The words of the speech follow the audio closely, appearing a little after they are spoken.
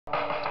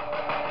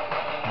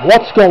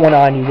What's going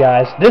on, you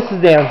guys? This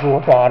is Andrew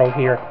Roboto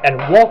here, and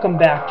welcome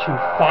back to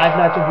Five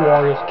Nights at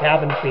Wario's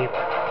Cabin Fever,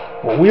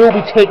 where we will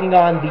be taking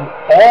on the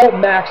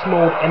all-max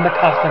mode in the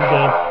custom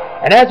game.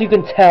 And as you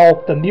can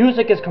tell, the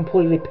music is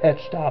completely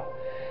pitched up,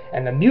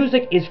 and the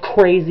music is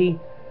crazy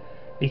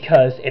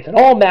because it's an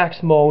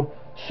all-max mode,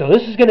 so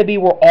this is going to be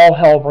where all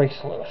hell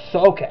breaks loose. So,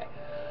 okay.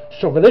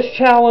 So for this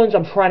challenge,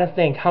 I'm trying to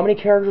think, how many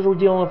characters we're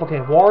dealing with? Okay,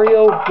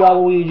 Wario,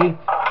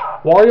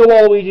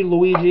 Waluigi,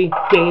 Luigi,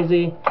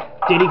 Daisy,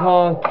 Diddy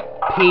Kong,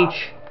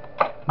 Peach,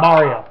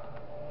 Mario.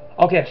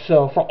 Okay,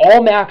 so for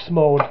all max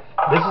mode,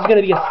 this is going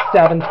to be a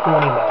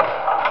 720 mode.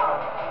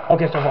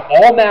 Okay, so for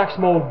all max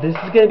mode, this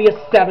is going to be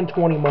a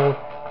 720 mode,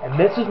 and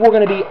this is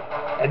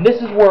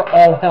where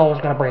all hell is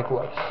going to break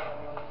loose.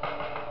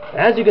 And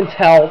as you can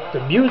tell,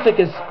 the music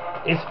is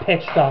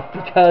pitched up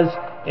because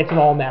it's an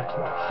all max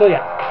mode. So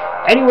yeah.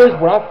 Anyways,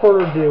 without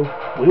further ado,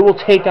 we will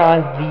take on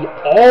the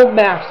all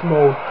max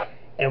mode,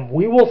 and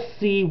we will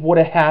see what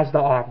it has to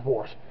offer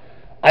for us.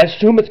 I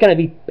assume it's gonna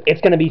be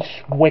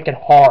wicked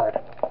hard.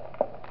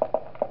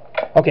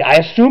 Okay, I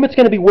assume it's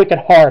gonna be wicked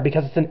hard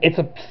because it's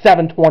a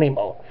 720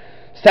 mode.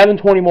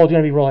 720 mode is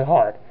gonna be really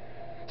hard.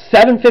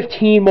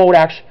 715 mode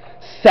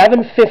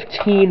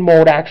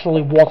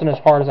actually wasn't as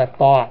hard as I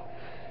thought.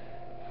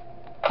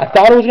 I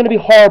thought it was gonna be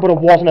hard, but it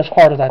wasn't as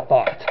hard as I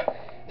thought.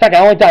 In fact,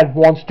 I only died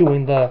once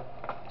doing the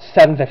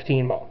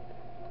 715 mode.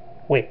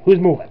 Wait, who's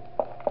moving?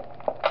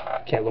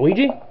 Okay,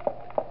 Luigi?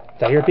 Is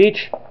that your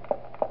Peach?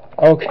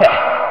 Okay.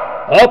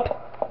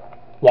 Up.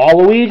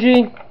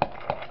 Waluigi.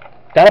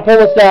 Gotta pull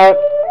this out.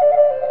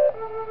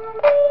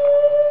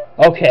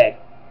 Okay.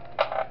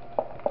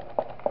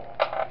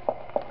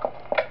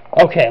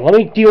 Okay, let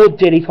me deal with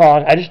Diddy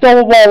Kong. I just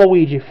dealt with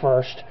Waluigi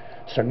first.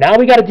 So now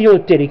we gotta deal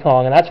with Diddy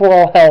Kong, and that's where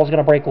all hell is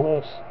gonna break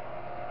loose.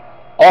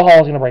 All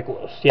hell is gonna break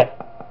loose, yeah.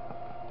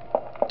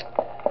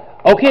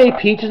 Okay,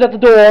 Peach is at the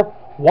door.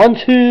 1,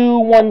 2,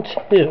 1,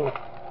 2.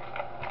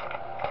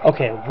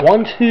 Okay,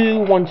 1, 2,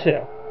 1,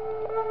 2.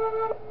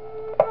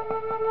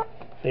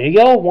 There you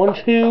go. 1,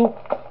 2,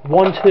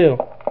 1, 2.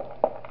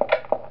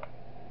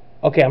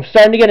 Okay, I'm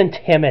starting to get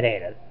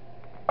intimidated.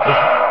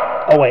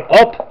 Oh wait,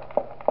 up.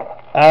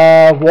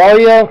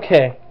 Wario.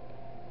 Okay.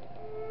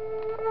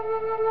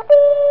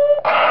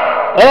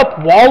 Up,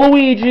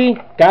 Waluigi.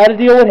 Gotta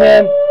deal with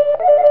him.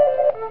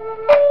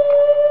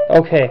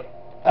 Okay.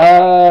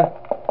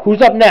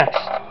 Who's up next?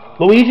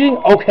 Luigi?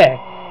 Okay.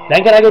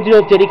 Then can I go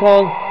deal with Diddy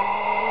Kong?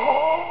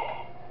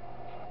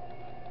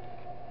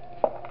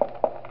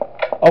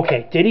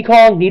 Okay, Diddy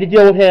Kong, need to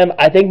deal with him.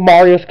 I think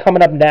Mario's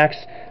coming up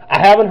next. I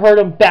haven't heard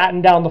him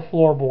batting down the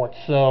floorboards,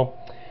 so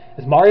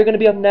is Mario going to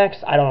be up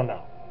next? I don't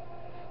know.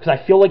 Because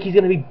I feel like he's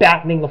going to be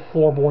battening the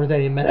floorboards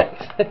any minute.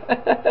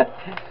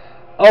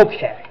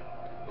 Okay,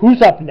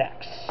 who's up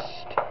next?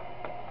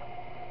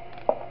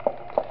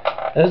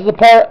 Is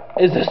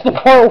this the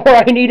part where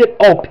I need it?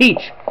 Oh,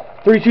 Peach.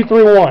 3, 2,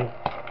 3, 1.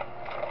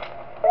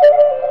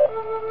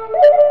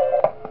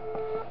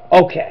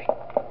 Okay.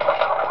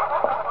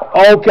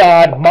 Oh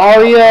god,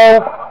 Mario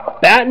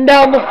batting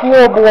down the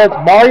floorboards.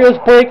 Mario's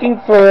breaking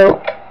through.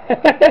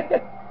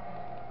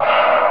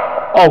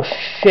 Oh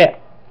shit.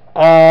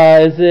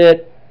 Is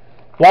it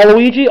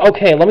Waluigi?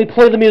 Okay, let me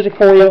play the music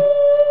for you.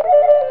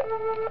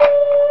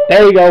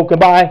 There you go,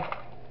 goodbye.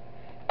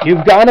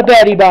 You've gone to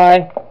Betty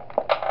bye.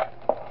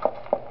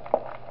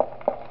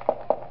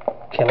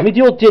 Okay, let me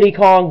deal with Diddy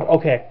Kong.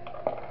 Okay.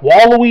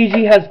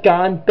 Waluigi has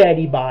gone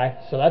Betty bye,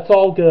 so that's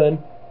all good.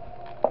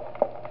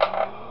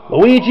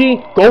 Luigi,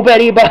 go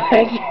Betty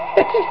bye.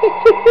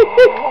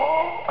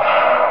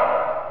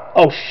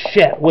 Oh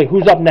shit, wait,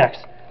 who's up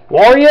next?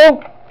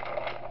 Wario?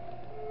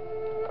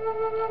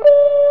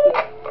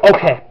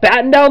 Okay,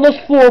 batting down those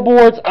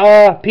floorboards.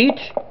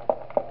 Peach?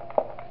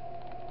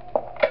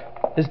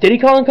 Is Diddy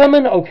Kong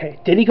coming? Okay,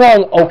 Diddy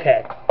Kong,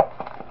 okay.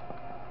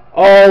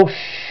 Oh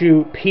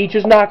shoot, Peach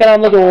is knocking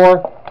on the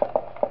door.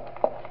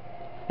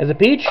 Is it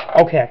Peach?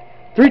 Okay.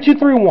 3, 2,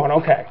 3, 1,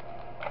 okay.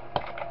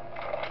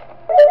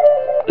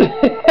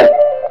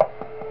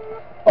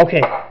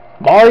 Okay,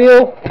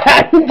 Mario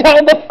batting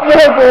down the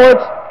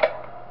floorboards.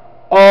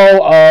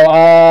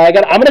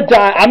 I'm gonna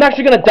die. I'm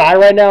actually gonna die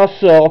right now.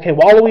 So, okay,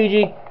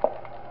 Waluigi.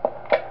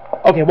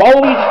 Okay,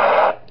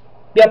 Waluigi.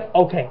 Yep.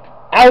 Okay,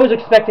 I was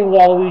expecting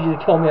Waluigi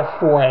to kill me at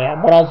 4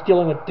 a.m. when I was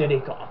dealing with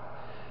Diddy Kong.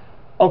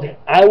 Okay,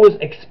 I was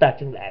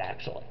expecting that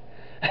actually.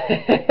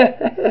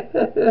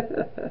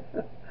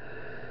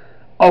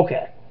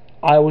 Okay,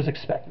 I was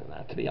expecting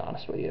that, to be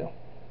honest with you.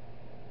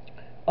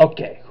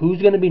 Okay,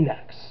 who's gonna be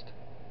next?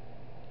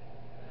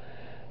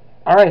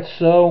 Alright,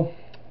 so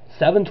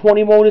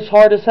 720 mode is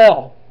hard as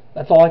hell.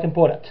 That's all I can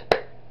put it.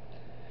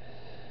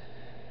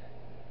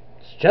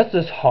 It's just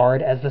as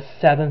hard as the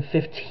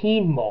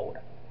 715 mode.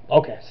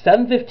 Okay,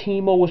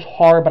 715 mode was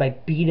hard, but I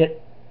beat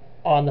it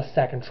on the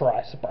second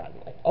try,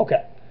 surprisingly.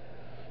 Okay,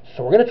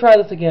 so we're going to try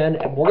this again,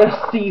 and we're going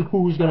to see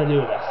who's going to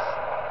do this.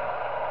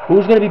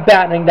 Who's going to be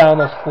battening down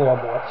those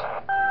floorboards.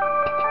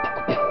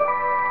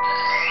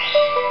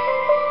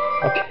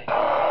 Okay.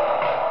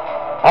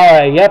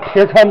 Alright, yep,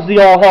 here comes the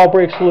all hell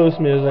breaks loose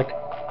music.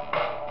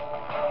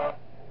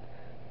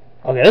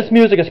 Okay, this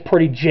music is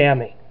pretty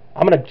jammy.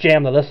 I'm gonna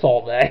jam to this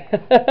all day.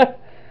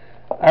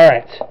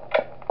 Alright.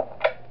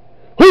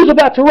 Who's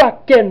about to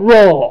rock and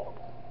roll?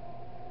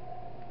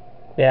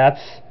 Yeah,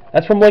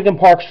 that's from Linkin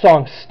Park's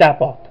song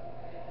Step Up.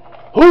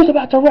 Who's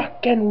about to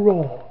rock and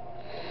roll?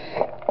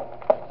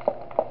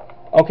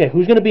 Okay,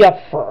 who's gonna be up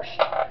first?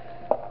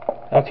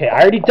 Okay,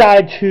 I already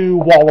died to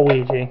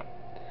Waluigi.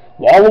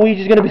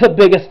 Waluigi's gonna be the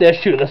biggest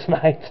issue this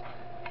night.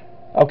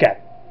 Okay.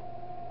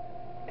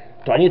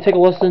 Do I need to take a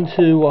listen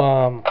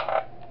to,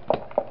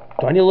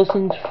 do I need to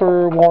listen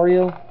for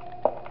Wario?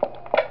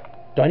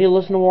 Do I need to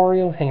listen to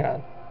Wario? Hang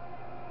on.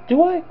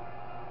 Do I?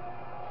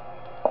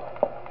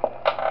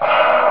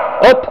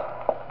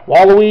 Up!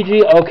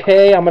 Waluigi,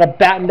 okay, I'm gonna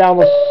batten down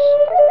the...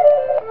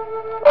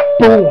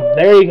 Boom!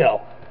 There you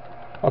go.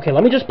 Okay,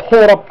 let me just pull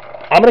it up.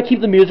 I'm gonna keep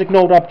the music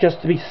note up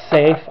just to be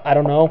safe. I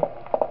don't know.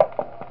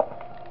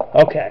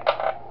 Okay.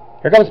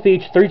 Here comes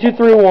Peach. 3, 2,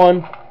 3,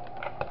 1.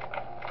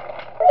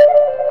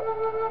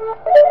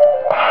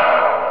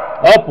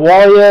 Up,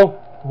 Wario.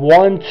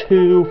 1,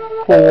 2,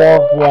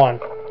 4, 1.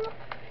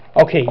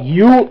 Okay,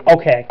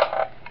 okay.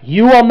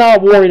 I'm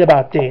not worried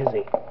about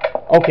Daisy.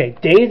 Okay,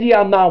 Daisy,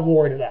 I'm not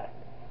worried about.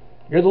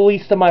 You're the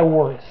least of my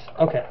worries.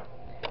 Okay.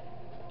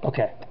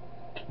 Okay.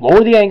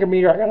 Lower the anger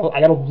meter. I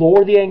gotta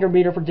lower the anger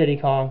meter for Diddy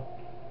Kong.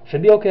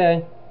 Should be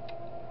okay.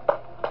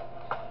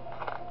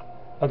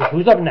 Okay,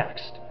 who's up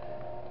next?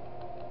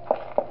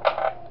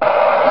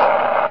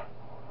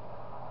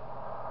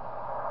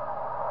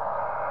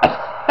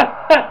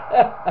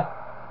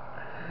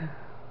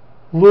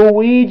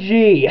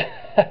 Luigi!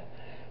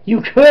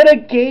 You could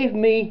have gave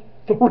me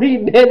 3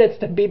 minutes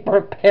to be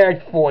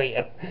prepared for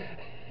you.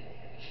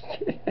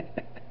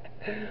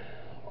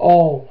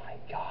 Oh my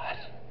god.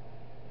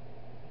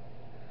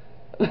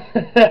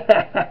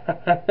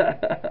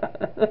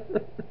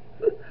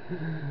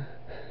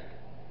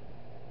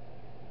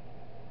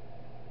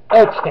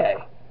 Okay.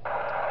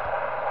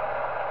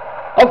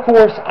 Of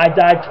course, I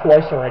died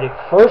twice already.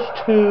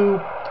 First to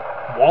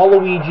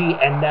Waluigi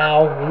and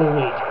now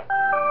Luigi.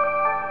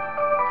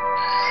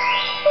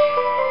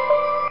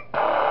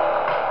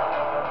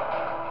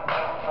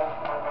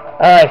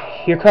 Alright,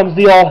 here comes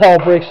the all hell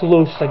breaks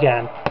loose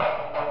again.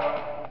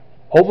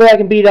 Hopefully I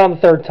can beat it on the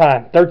third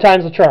time. Third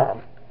time's the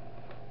charm.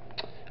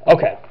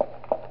 Okay.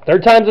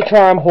 Third time's the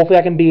charm. Hopefully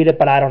I can beat it,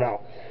 but I don't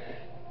know.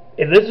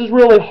 If this is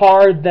really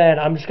hard, then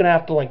I'm just going to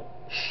have to, like,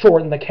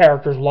 shorten the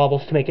character's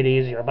levels to make it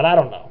easier, but I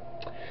don't know.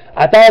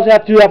 I thought I was going to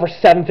have to do that for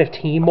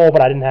 715 mode,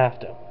 but I didn't have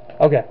to.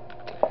 Okay.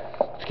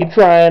 Let's keep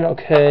trying.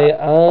 Okay,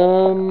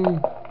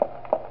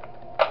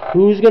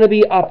 who's going to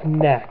be up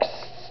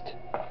next?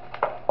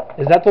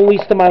 Is that the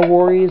least of my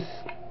worries?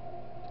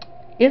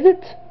 Is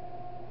it?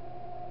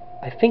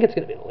 I think it's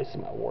going to be the least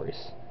of my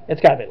worries. It's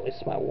got to be the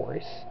least of my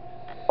worries.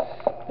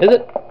 Is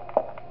it?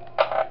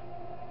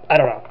 I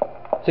don't know.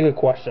 It's a good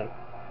question.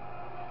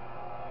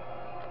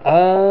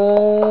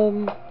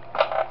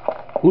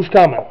 Who's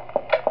coming?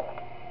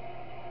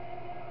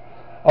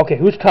 Okay,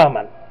 who's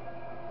coming?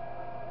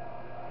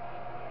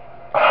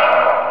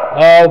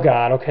 Oh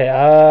god, okay,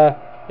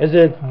 is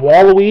it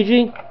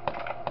Waluigi?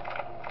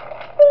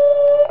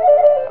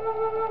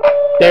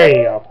 There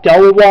you go.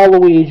 Double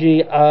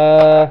Waluigi.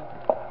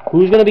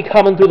 Who's gonna be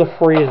coming through the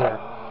freezer?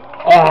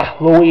 Ah,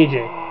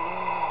 Luigi.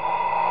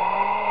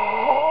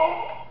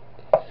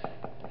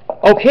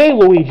 Okay,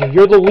 Luigi,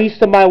 you're the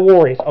least of my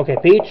worries. Okay,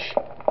 Peach.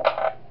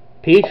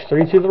 Peach,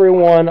 3, 2, 3,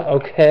 1.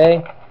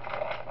 Okay.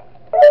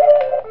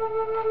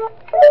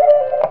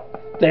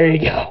 There you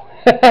go.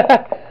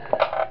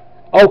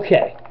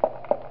 Okay.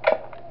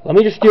 Let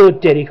me just deal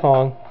with Diddy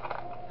Kong.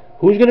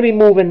 Who's gonna be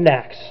moving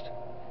next?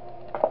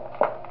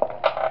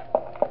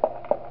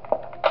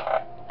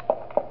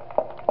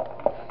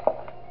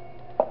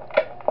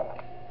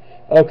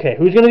 Okay,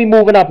 who's going to be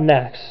moving up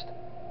next?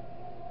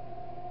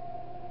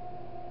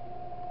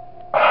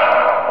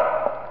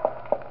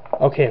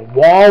 Okay,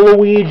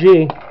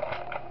 Waluigi.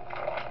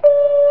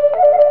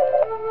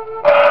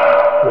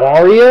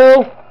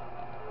 Wario?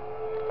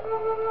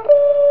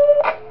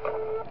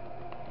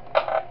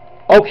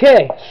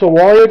 Okay, so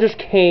Wario just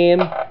came.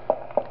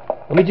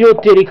 Let me deal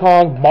with Diddy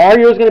Kong.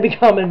 Mario's going to be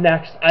coming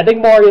next. I think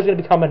Mario's going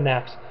to be coming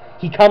next.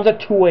 He comes at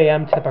 2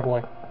 a.m.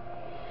 typically.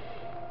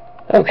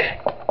 Okay.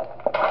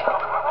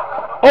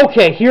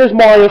 Okay, here's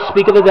Mario,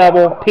 speak of the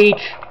devil,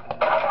 Peach.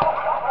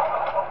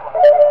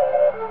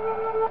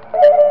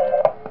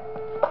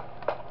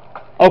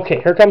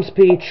 Okay, here comes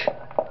Peach.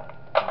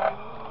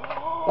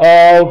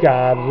 Oh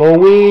god,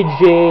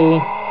 Luigi.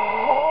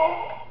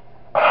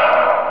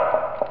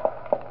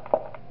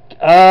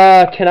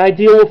 Can I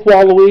deal with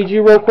Waluigi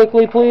real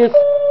quickly, please?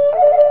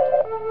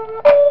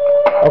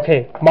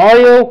 Okay,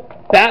 Mario,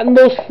 batten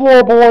those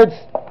floorboards.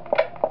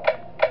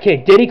 Okay,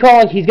 Diddy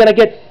Kong, he's gonna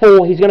go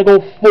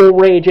full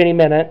rage any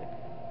minute.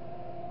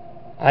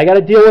 I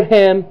gotta deal with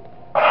him.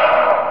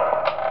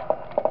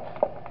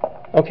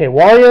 Okay,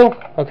 Wario?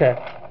 Okay.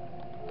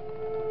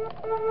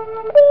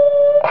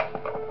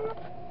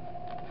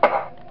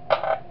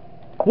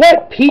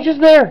 What? Peach is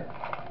there?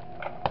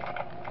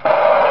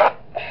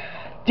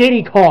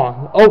 Diddy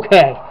Kong.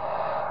 Okay.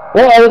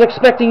 Well, I was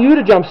expecting you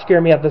to jump scare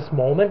me at this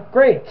moment.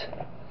 Great.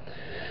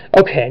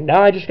 Okay,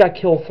 now I just got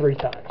killed 3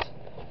 times.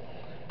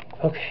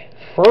 Okay,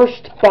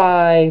 first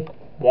by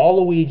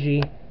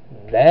Waluigi,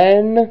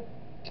 then...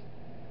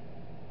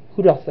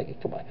 Who else did I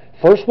get killed by?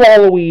 First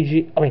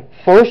Waluigi,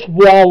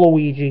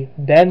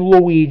 then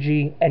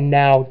Luigi, and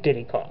now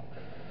Diddy Kong.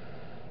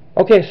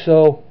 Okay,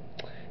 so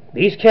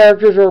these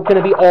characters are going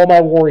to be all my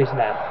worries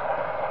now.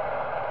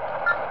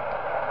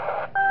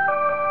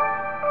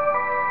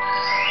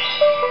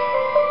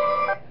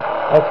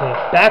 Okay,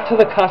 back to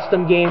the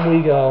custom game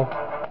we go.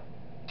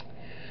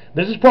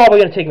 This is probably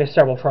going to take me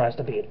several tries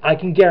to beat. I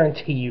can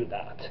guarantee you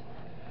that.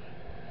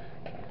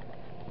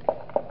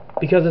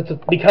 Because it's a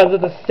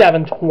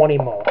 720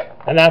 mode,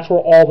 and that's where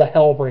all the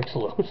hell breaks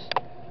loose.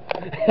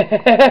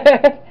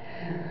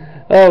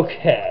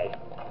 Okay.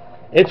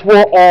 It's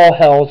where all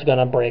hell's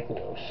gonna break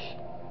loose.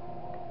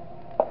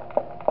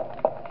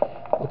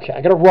 Okay,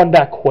 I gotta run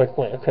back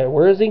quickly. Okay,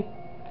 where is he?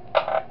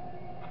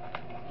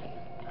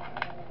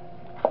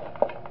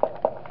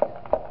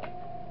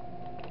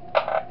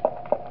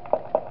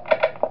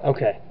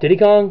 Okay, Diddy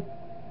Kong.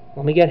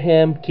 Let me get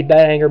him. Keep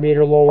that anger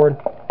meter lowered.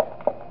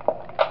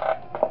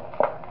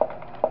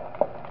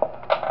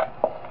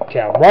 Okay,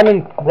 I'm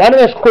running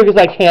as quick as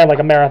I can, like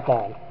a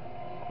marathon.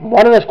 I'm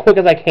running as quick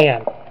as I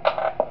can.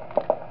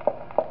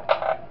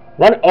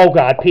 Run! Oh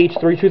God, Peach,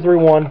 3, 2, 3,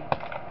 1.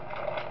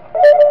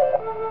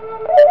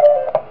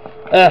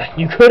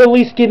 You could at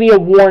least give me a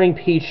warning,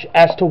 Peach,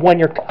 as to when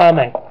you're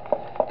coming,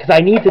 because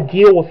I need to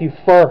deal with you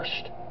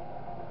first.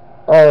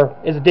 Or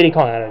is it Diddy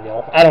Kong I gotta deal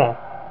with? I don't know.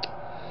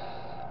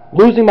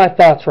 Losing my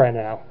thoughts right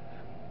now.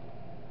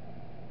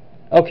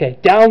 Okay,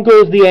 down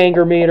goes the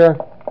anger meter.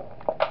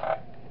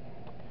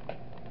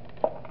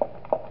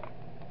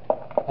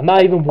 I'm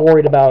not even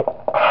worried about...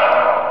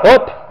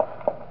 Whoop!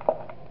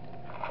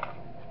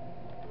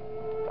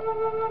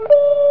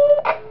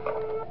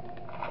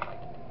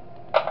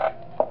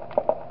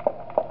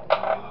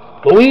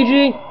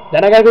 Luigi,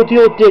 then I gotta go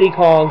deal with Diddy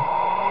Kong.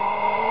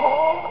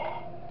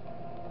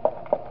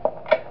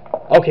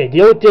 Okay,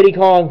 deal with Diddy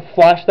Kong,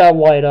 flash that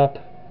light up.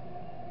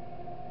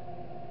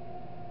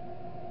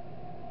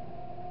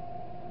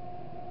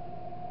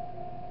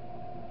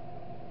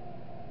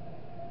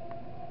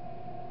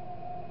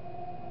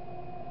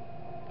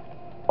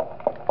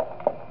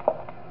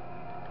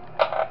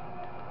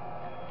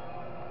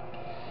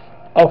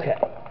 Okay,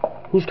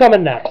 who's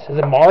coming next? Is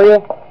it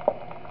Mario?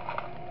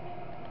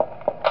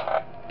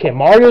 Okay,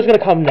 Mario's gonna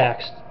come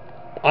next.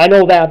 I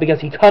know that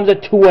because he comes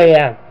at 2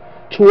 a.m.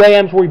 2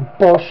 a.m. is where he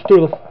bursts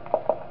through the...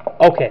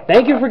 Okay,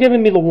 thank you for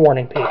giving me the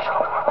warning, Peach.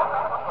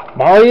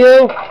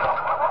 Mario?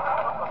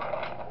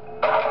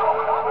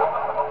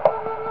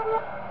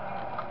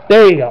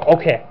 There you go,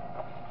 okay.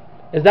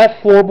 Is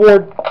that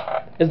floorboard...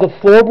 Is the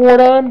floorboard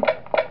on?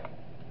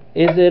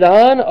 Is it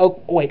on?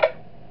 Oh, wait.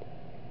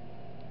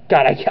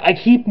 God, I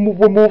keep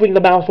removing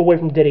the mouse away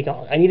from Diddy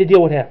Kong. I need to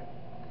deal with him.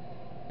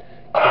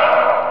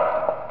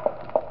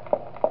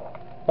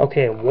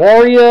 Okay,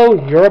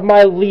 Wario, you're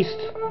my least...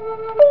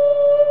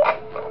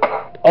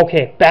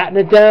 Okay, batting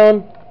it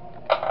down.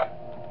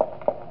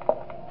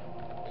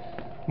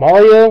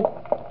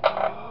 Mario.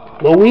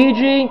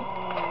 Luigi.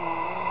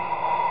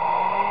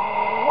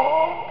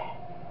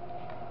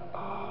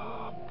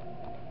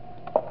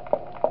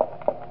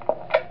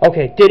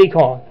 Okay, Diddy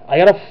Kong. I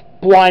gotta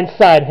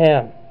blindside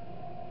him.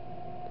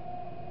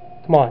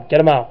 Come on, get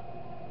him out.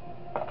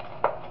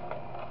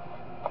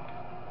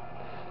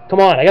 Come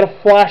on, I gotta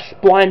flash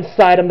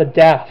blindside him to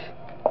death.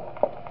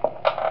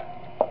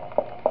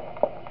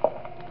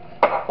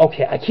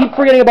 Okay, I keep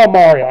forgetting about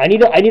Mario. I need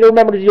to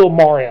remember to deal with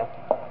Mario.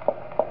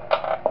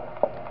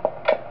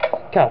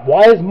 God,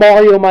 why is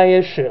Mario my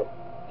issue?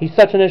 He's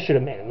such an issue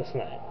to me in this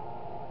night.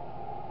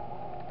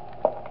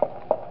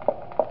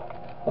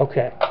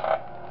 Okay.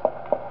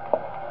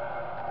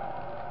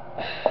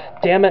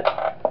 Damn it.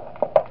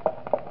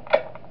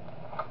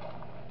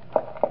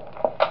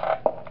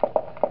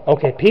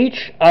 Okay,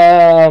 Peach.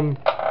 1,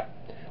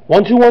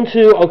 2, 1,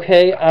 2.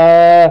 Okay.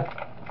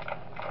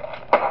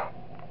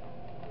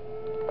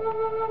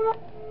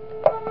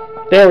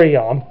 There we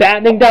go. I'm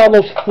battening down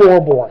those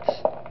floorboards.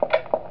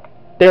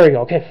 There we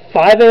go. Okay,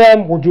 5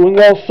 a.m. We're doing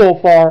well so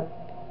far.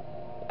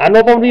 I don't know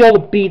if I'm going to be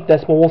able to beat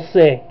this, but we'll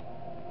see.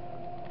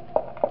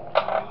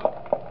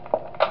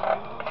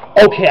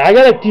 Okay, I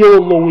got to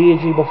deal with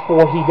Luigi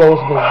before he goes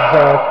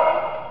berserk.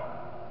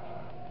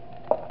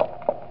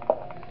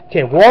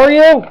 Okay,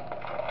 Wario.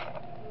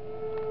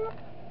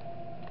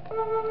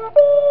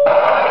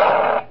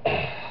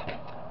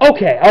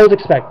 Okay, I was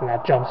expecting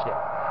that jump scare.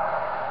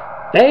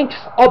 Thanks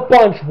a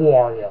bunch,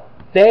 Wario.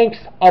 Thanks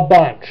a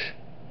bunch.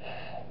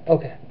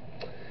 Okay.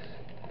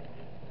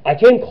 I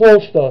came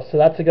close, though, so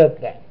that's a good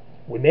thing.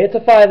 We made it to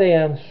 5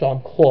 a.m., so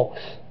I'm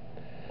close.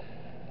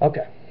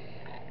 Okay.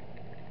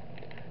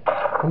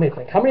 Let me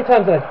think. How many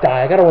times did I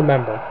die? I gotta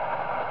remember.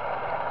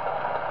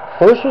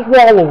 First was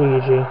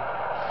Waluigi.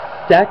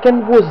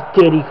 Second was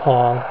Diddy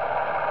Kong.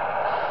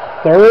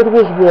 Third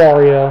was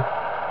Wario.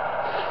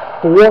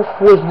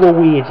 Fourth was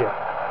Luigi.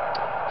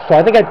 So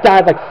I think I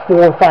died like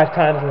 4 or 5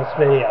 times in this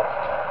video.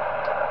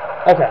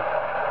 Okay.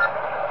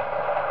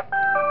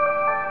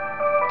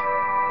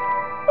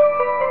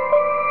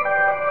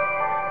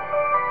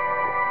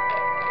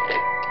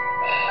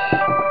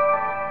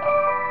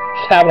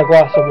 Just having a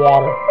glass of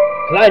water.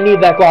 Because I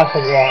need that glass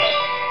of water.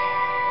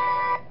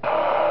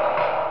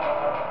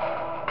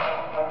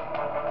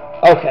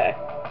 Okay.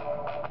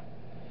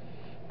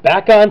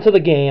 Back onto the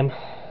game.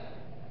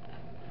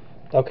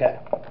 Okay.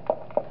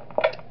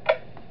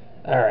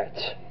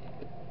 Alright.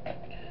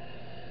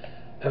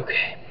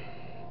 Okay.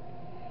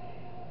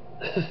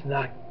 This is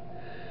not...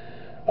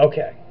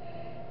 Okay.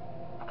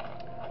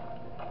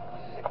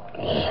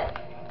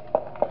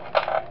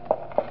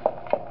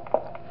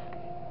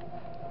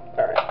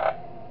 Alright.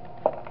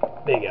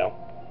 There you go.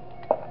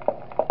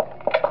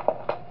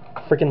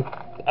 Freaking...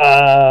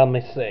 let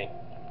me see.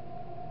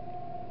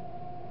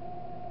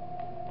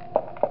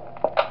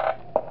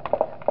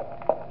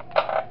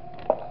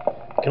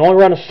 Can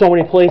only run to so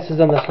many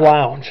places in this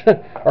lounge.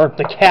 Or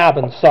the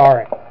cabin,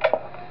 sorry.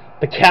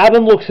 The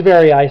cabin looks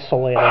very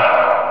isolated.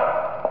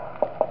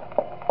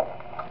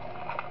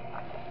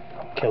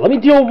 Okay, let me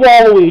deal with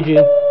Waluigi.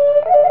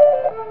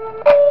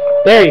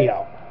 There you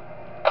go.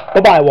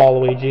 Bye-bye,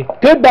 Waluigi.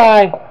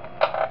 Goodbye!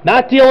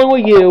 Not dealing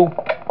with you.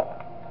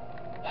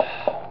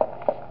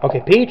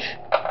 Okay, Peach.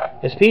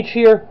 Is Peach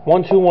here?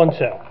 1, 2, 1,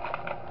 2.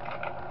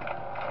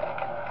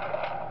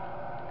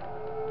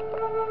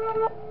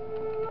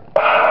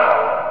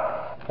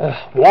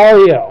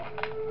 Wario.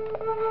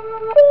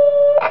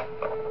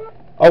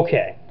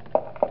 Okay.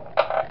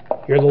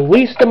 You're the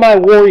least of my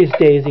worries,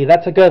 Daisy.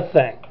 That's a good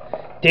thing.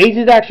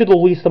 Daisy's actually the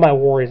least of my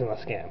worries in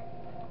this game.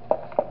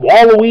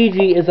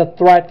 Waluigi is a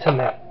threat to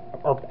me.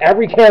 Or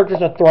every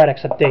character's a threat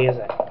except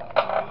Daisy.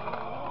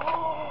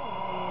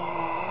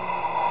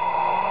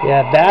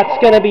 Yeah, that's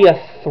gonna be a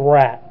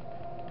threat.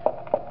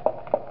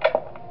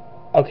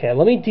 Okay,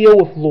 let me deal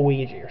with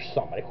Luigi or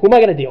somebody. Who am I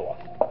gonna deal with?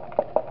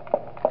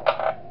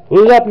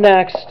 Who's up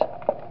next?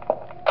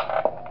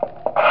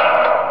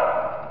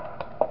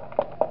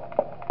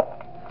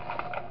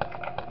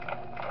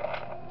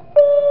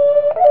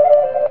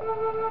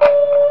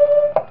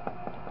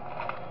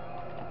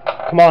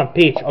 Come on,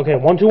 Peach. Okay,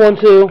 1, 2, 1,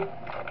 2.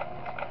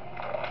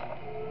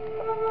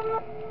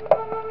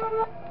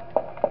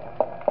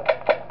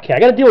 Okay, I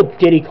gotta deal with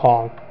Diddy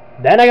Kong.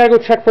 Then I gotta go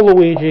check for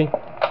Luigi.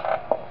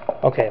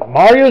 Okay,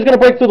 Mario's gonna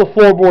break through the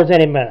floorboards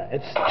any minute.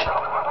 It's...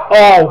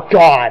 Oh,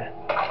 God.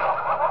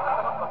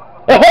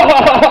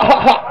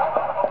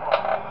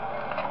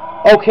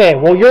 Okay,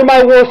 well, you're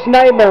my worst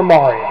nightmare,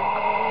 Mario.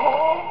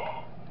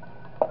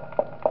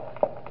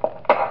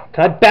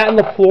 Can I batten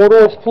the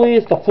floorboards,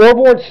 please? The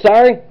floorboards,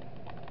 sorry.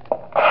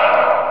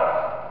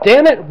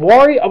 Damn it,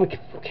 Wario.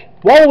 Okay.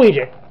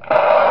 Waluigi.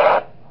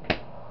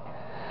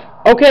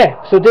 Okay,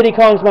 so Diddy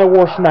Kong's my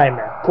worst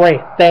nightmare.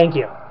 Great, thank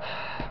you.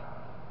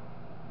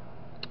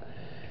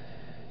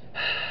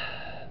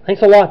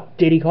 Thanks a lot,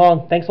 Diddy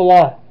Kong. Thanks a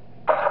lot.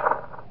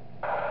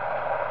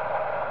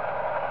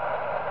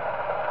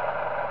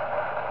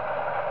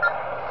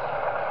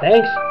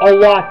 Thanks a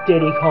lot,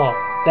 Diddy Kong.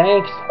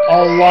 Thanks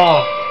a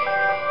lot.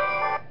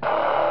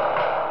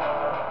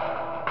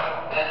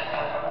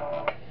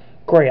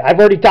 Great, I've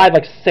already died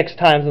like 6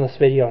 times in this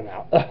video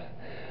now.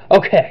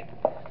 Okay,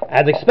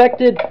 as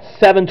expected,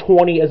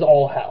 720 is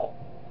all hell.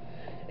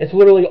 It's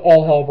literally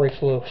all hell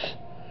breaks loose.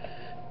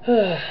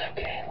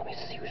 Okay, let me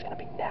see who's gonna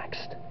be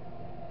next.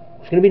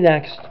 Who's gonna be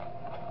next?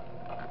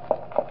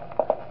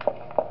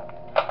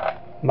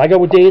 Am I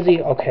going with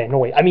Daisy? Okay, no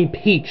wait, I mean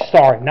Peach,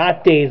 sorry,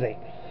 not Daisy.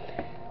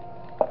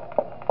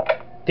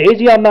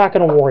 Daisy I'm not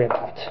gonna worry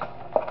about.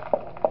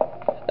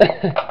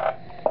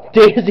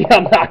 Daisy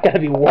I'm not gonna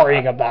be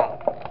worrying about.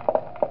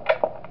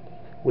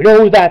 We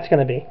know who that's going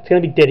to be. It's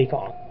going to be Diddy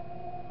Kong.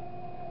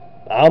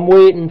 I'm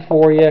waiting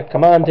for you.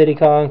 Come on, Diddy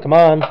Kong. Come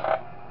on.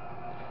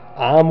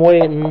 I'm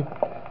waiting.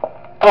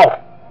 Oh.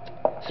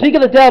 Speak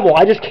of the devil,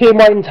 I just came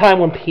right in time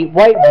when Peach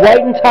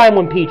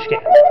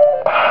came.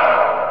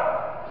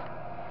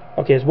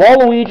 Okay, is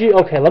Waluigi...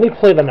 Okay, let me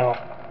play the note.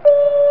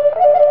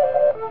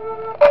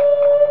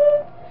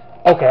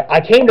 Okay,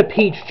 I came to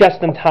Peach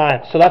just in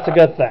time, so that's a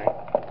good thing.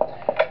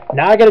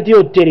 Now I got to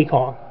deal with Diddy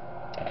Kong.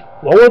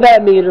 Lower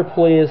that meter,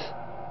 please.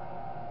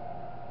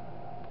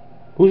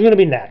 Who's going to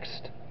be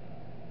next?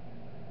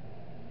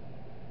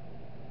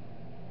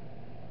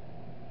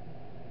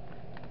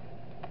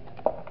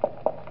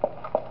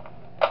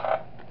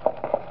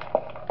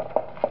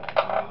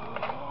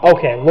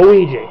 Okay,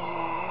 Luigi.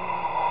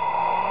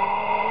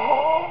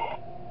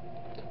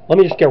 Let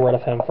me just get rid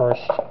of him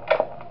first.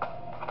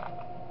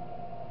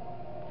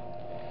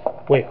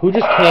 Wait, who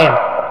just came?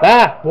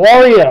 Ah,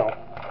 Wario!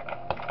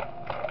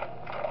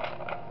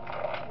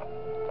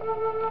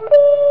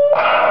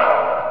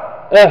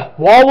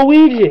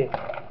 Waluigi!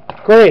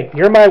 Great,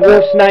 you're my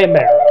worst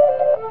nightmare.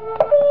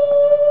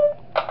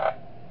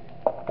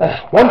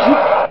 1,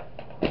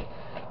 2...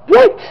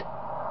 What?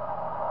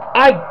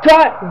 I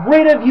got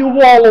rid of you,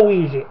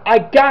 Waluigi. I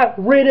got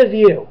rid of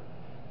you.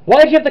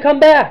 Why'd you have to come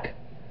back?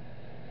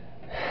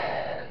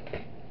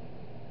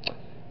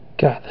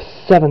 God, the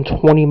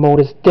 720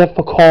 mode is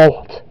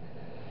difficult.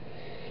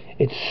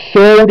 It's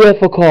so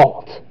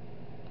difficult.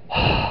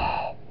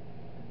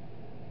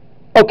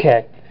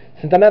 Okay,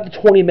 since I'm at the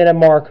 20-minute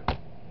mark,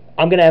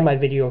 I'm going to end my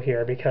video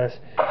here because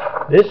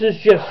this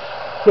is just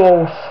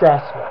so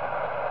stressful.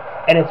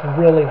 And it's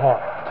really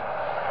hard.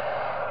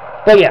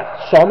 But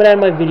yeah, so I'm going to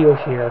end my video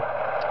here.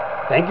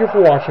 Thank you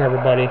for watching,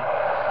 everybody.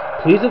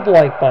 Please hit the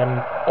like button.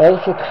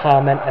 Also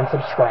comment and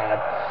subscribe.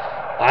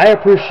 I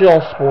appreciate all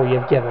the support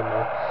you've given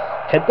me.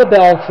 Hit the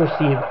bell to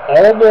receive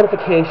all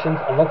notifications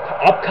of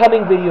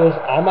upcoming videos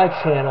on my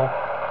channel.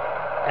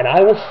 And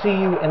I will see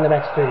you in the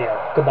next video.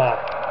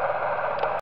 Goodbye.